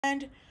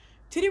And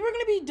today we're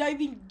going to be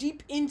diving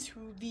deep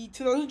into the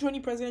 2020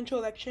 presidential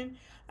election.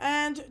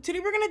 And today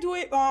we're going to do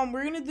it,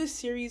 we're going to do this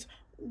series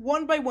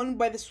one by one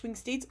by the swing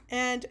states.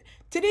 And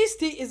today's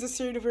state is the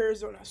state of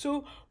Arizona.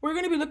 So we're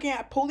going to be looking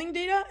at polling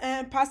data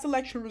and past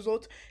election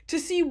results to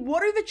see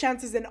what are the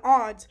chances and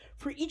odds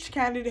for each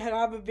candidate to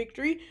have a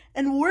victory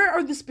and where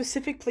are the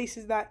specific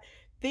places that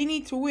they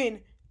need to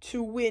win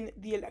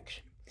the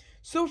election.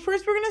 So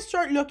first we're going to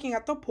start looking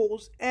at the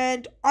polls.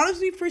 And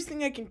honestly, first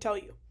thing I can tell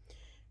you,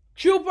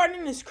 Joe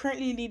Biden is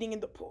currently leading in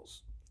the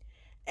polls.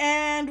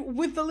 And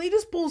with the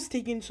latest polls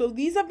taken, so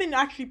these have been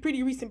actually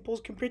pretty recent polls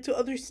compared to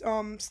other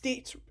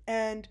states,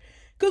 and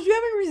because we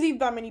haven't received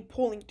that many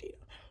polling data.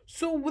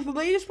 So with the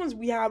latest ones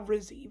we have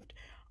received,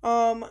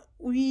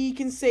 we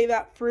can say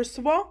that, first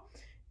of all,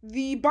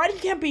 the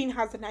Biden campaign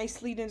has a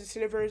nice lead in the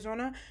state of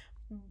Arizona,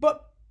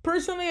 but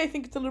personally I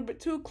think it's a little bit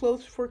too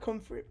close for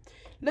comfort.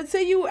 Let's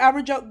say you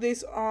average out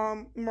this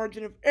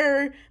margin of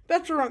error,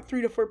 that's around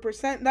 3 to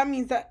 4%. That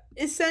means that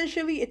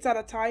essentially it's at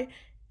a tie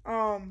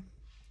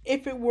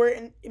if it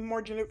were a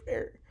margin of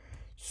error.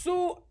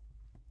 So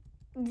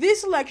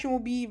this election will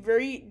be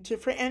very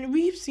different, and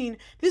we've seen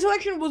this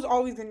election was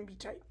always going to be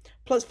tight.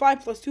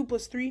 +5, +2,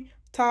 +3,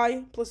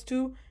 tie,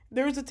 +2.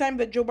 There was a time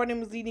that Joe Biden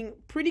was leading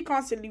pretty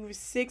constantly with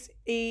 6,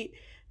 8,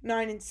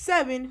 9, and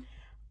 7,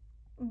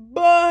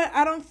 but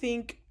I don't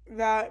think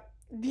that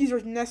these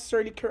are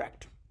necessarily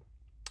correct.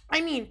 I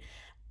mean,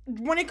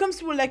 when it comes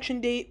to election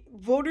day,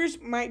 voters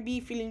might be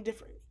feeling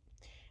differently.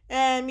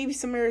 And maybe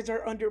some areas are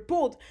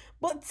underpolled.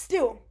 But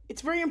still,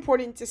 it's very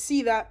important to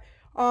see that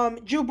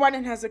Joe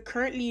Biden has a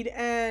current lead.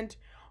 And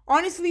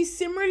honestly,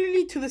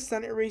 similarly to the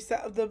Senate race,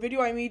 that the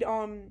video I made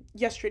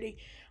yesterday,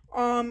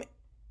 probably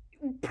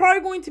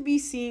going to be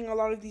seeing a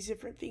lot of these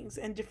different things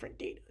and different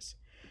datas.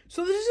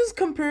 So let's just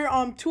compare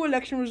two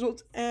election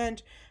results.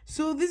 And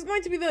so this is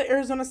going to be the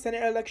Arizona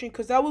Senate election,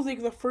 because that was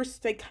like the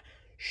first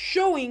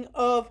showing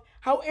of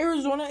how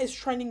Arizona is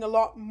trending a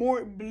lot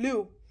more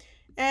blue.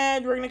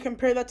 And we're going to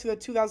compare that to the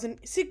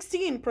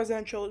 2016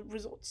 presidential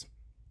results.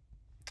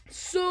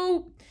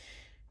 So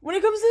when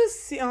it comes to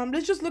this,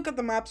 let's just look at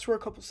the maps for a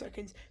couple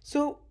seconds.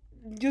 So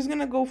just going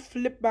to go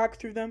flip back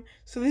through them.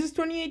 So this is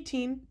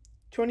 2018,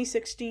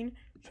 2016,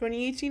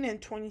 2018, and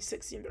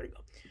 2016. There we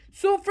go.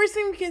 So first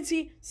thing we can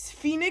see,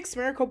 Phoenix,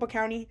 Maricopa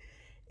County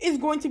is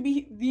going to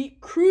be the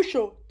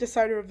crucial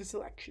decider of this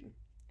election.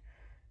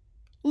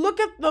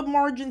 Look at the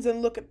margins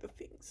and look at the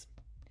things.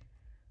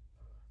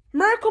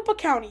 Maricopa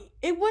County,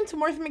 it went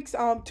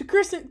to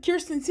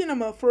Kirsten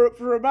Cinema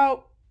for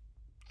about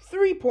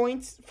 3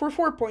 points, for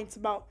 4 points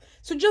about.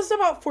 So just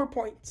about 4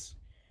 points.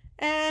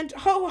 And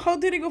how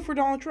did it go for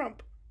Donald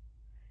Trump?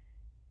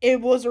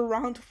 It was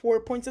around 4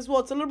 points as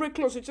well. It's a little bit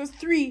closer. It's just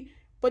 3,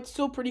 but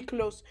still pretty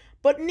close.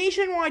 But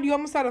nationwide, you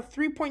almost had a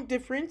 3-point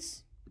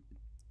difference.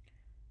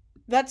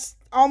 That's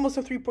almost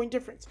a 3-point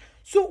difference.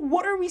 So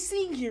what are we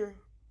seeing here?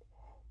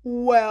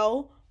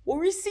 Well, what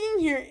we're seeing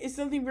here is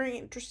something very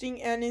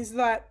interesting, and is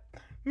that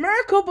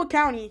Maricopa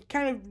County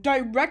kind of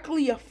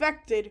directly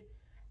affected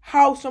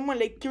how someone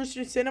like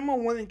Kirsten Cinema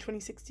won in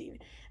 2016.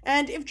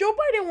 And if Joe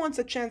Biden wants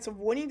a chance of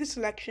winning this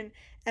election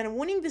and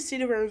winning the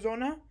state of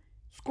Arizona,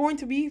 it's going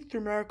to be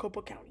through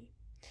Maricopa County.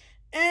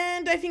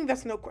 And I think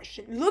that's no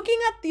question. Looking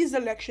at this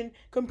election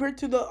compared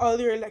to the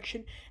other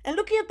election, and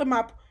looking at the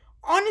map,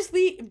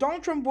 honestly, if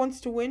Donald Trump wants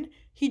to win,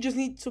 he just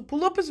needs to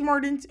pull up his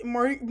margins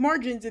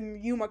in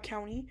Yuma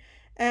County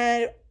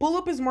and pull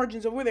up his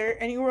margins over there,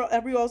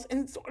 everywhere else,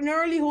 and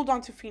narrowly hold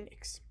on to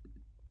Phoenix.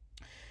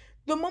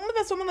 The moment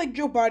that someone like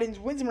Joe Biden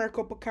wins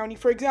Maricopa County,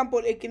 for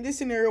example, like in this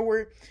scenario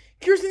where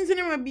Kirsten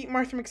Sinema beat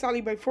Martha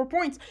McSally by 4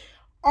 points,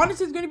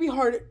 honestly, it's going to be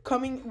hard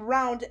coming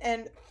around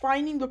and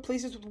finding the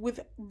places with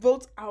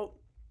votes out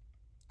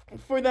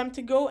for them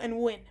to go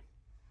and win.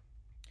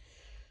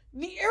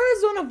 The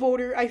Arizona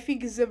voter, I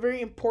think, is a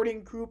very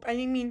important group. I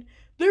mean,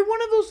 they're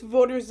one of those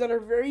voters that are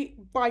very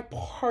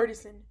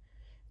bipartisan.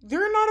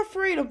 They're not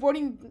afraid of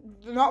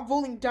not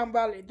voting down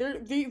ballot.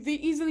 They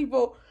easily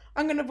vote.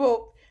 I'm going to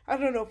vote, I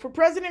don't know, for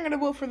president, I'm going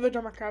to vote for the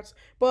Democrats.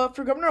 But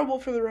for governor, I'll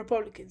vote for the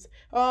Republicans.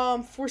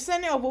 For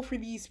Senate, I'll vote for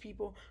these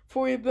people.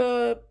 For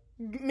the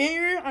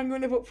mayor, I'm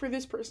going to vote for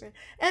this person.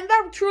 And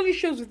that truly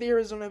shows with the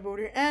Arizona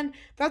voter. And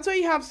that's why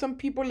you have some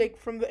people like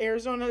from the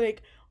Arizona,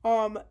 like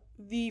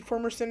the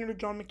former Senator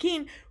John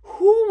McCain,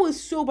 who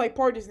was so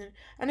bipartisan.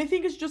 And I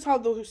think it's just how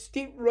the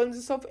state runs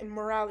itself and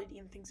morality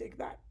and things like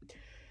that.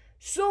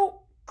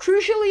 So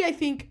crucially, I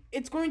think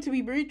it's going to be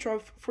very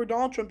tough for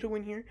Donald Trump to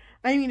win here.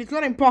 I mean, it's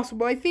not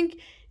impossible. I think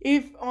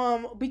if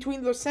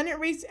between the Senate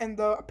race and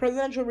the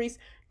presidential race,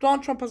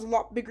 Donald Trump has a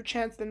lot bigger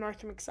chance than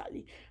Martha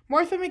McSally.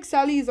 Martha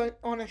McSally is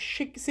on a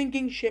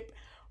sinking ship,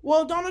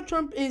 while Donald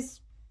Trump he's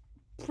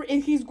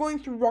going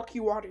through rocky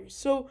waters.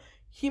 So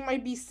he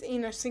might be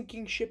in a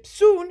sinking ship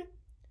soon,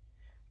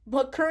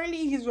 but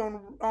currently he's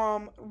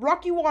on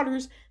rocky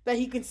waters that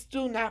he can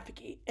still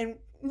navigate and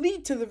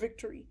lead to the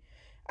victory.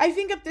 I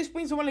think at this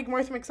point, someone like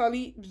Martha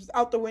McSally is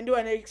out the window,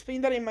 and I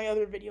explained that in my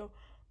other video.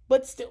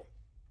 But still.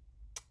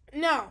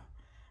 Now,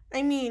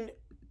 I mean,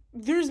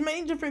 there's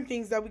many different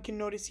things that we can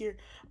notice here.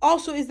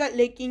 Also, is that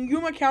like in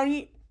Yuma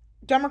County,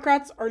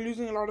 Democrats are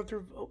losing a lot of their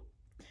vote.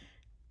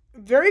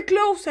 Very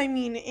close. I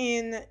mean,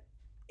 in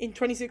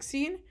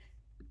 2016,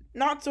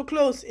 not so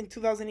close in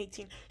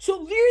 2018.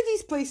 So there are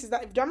these places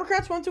that if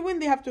Democrats want to win,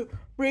 they have to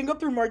bring up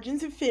their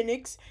margins in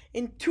Phoenix,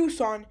 in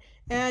Tucson,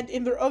 and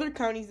in their other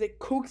counties like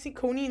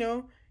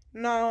Conino,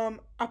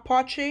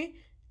 Apache,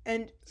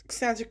 and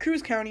Santa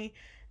Cruz County.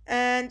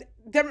 And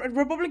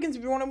Republicans,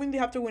 if you want to win, they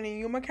have to win in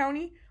Yuma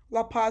County,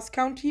 La Paz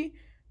County,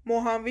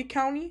 Mojave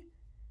County,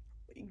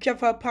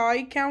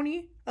 Jeffapay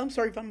County. I'm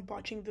sorry if I'm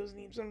botching those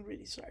names. I'm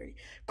really sorry.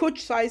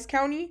 Coach Size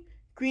County,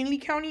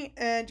 Greenlee County,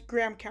 and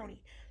Graham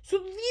County. So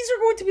these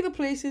are going to be the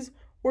places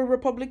where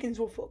Republicans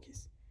will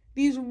focus.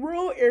 These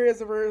rural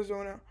areas of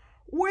Arizona,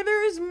 where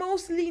there is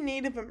mostly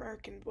Native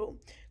American vote.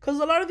 Because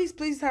a lot of these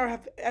places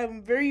have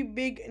very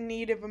big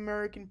Native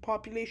American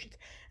populations.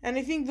 And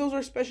I think those are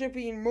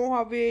especially in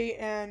Mojave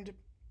and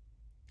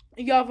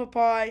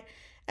Yavapai.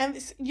 And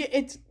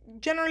it's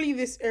generally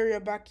this area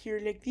back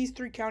here, like these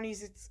three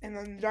counties, and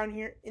then down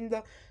here in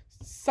the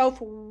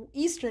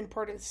southeastern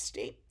part of the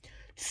state.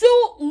 So,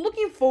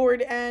 looking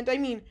forward, and I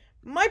mean,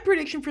 my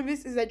prediction for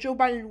this is that Joe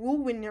Biden will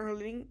win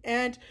narrowly,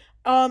 and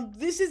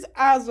this is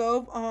as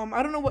of,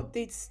 I don't know what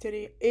date's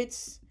today,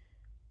 it's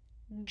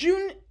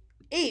June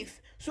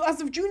 8th. So,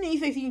 as of June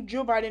 8th, I think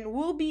Joe Biden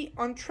will be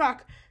on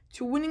track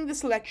to winning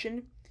this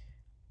election.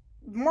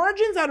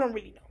 Margins, I don't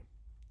really know.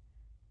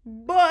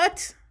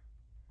 But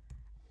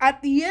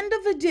at the end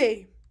of the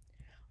day,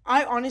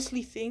 I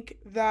honestly think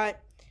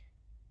that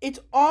it's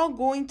all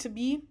going to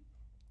be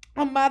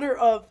a matter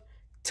of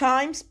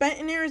time spent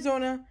in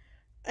Arizona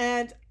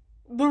and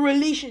the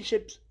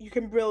relationships you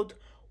can build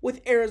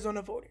with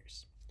Arizona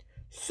voters.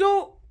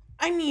 So,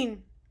 I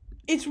mean,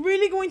 it's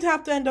really going to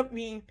have to end up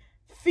being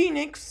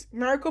Phoenix,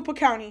 Maricopa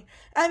County.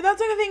 And that's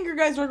what I think you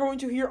guys are going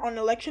to hear on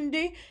election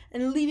day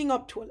and leading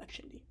up to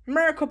election day.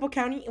 Maricopa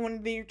County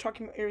when they're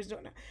talking about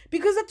Arizona.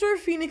 Because that's where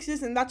Phoenix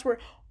is and that's where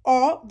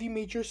all the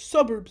major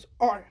suburbs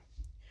are.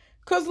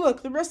 Because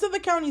look, the rest of the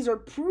counties are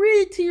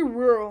pretty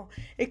rural.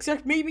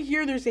 Except maybe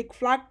here there's like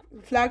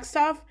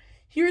Flagstaff.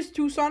 Here's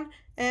Tucson.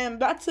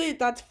 And that's it.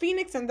 That's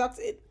Phoenix and that's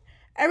it.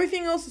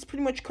 Everything else is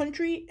pretty much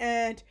country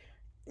and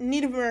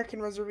Native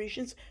American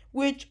reservations.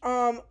 Which,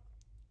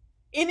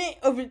 in it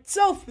of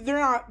itself, they're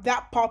not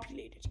that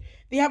populated.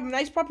 They have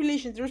nice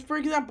populations. There's, for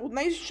example,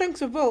 nice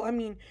chunks of vote. I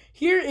mean,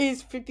 here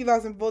is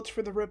 50,000 votes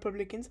for the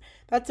Republicans.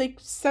 That's like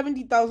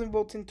 70,000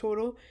 votes in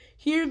total.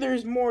 Here,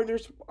 there's more.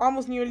 There's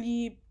almost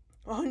nearly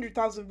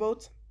 100,000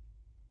 votes.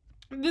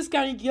 In this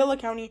county, Gila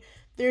County,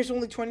 there's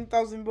only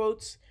 20,000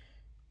 votes.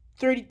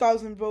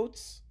 30,000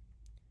 votes.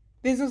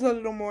 This was a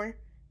little more.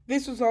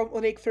 This was all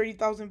like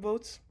 30,000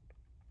 votes.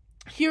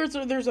 Here,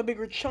 there's a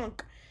bigger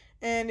chunk.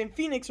 And in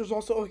Phoenix, there's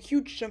also a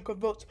huge chunk of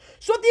votes.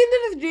 So at the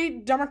end of the day,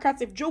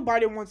 Democrats, if Joe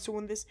Biden wants to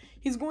win this,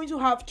 he's going to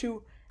have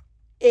to,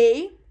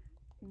 A,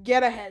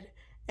 get ahead,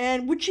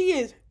 and which he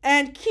is,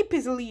 and keep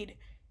his lead,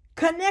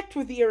 connect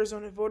with the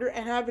Arizona voter,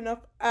 and have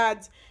enough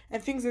ads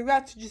and things like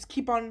that to just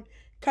keep on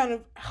kind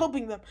of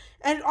helping them.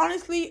 And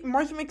honestly,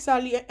 Kirsten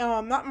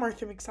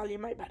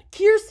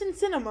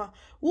Sinema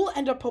will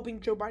end up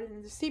helping Joe Biden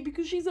in the state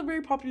because she's a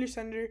very popular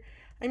senator.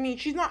 I mean,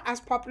 she's not as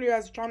popular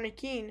as John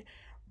McCain,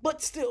 but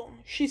still,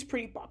 she's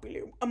pretty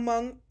popular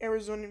among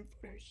Arizona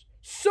voters.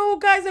 So,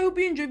 guys, I hope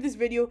you enjoyed this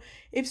video.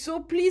 If so,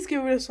 please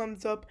give it a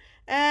thumbs up.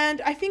 And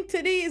I think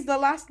today is the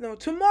last, no,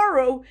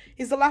 tomorrow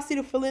is the last day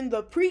to fill in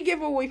the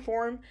pre-giveaway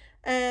form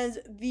and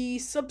the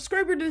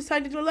subscriber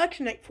decided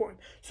election night form.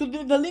 So,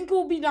 the link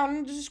will be down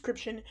in the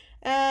description.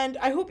 And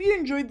I hope you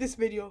enjoyed this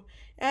video.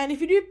 And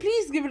if you did,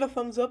 please give it a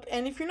thumbs up.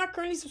 And if you're not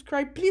currently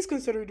subscribed, please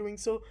consider doing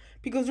so.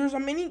 Because there's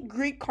many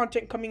great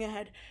content coming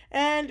ahead.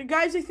 And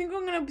guys, I think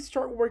I'm going to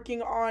start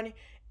working on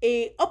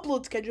a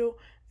upload schedule.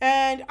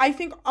 And I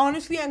think,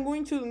 honestly, I'm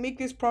going to make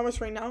this promise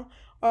right now.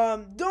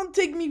 Don't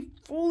take me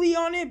fully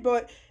on it,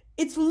 but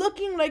it's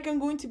looking like I'm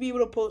going to be able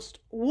to post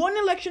one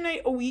election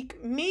night a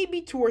week, maybe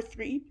 2 or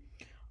 3.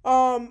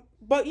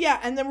 But yeah,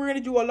 and then we're going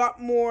to do a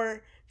lot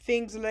more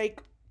things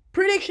like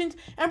predictions,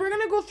 and we're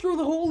going to go through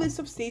the whole list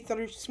of states that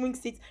are swing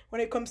states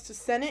when it comes to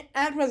Senate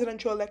and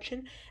presidential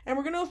election, and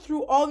we're going to go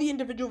through all the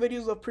individual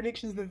videos of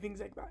predictions and things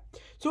like that.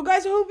 So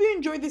guys, I hope you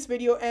enjoyed this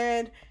video,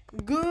 and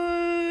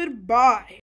goodbye.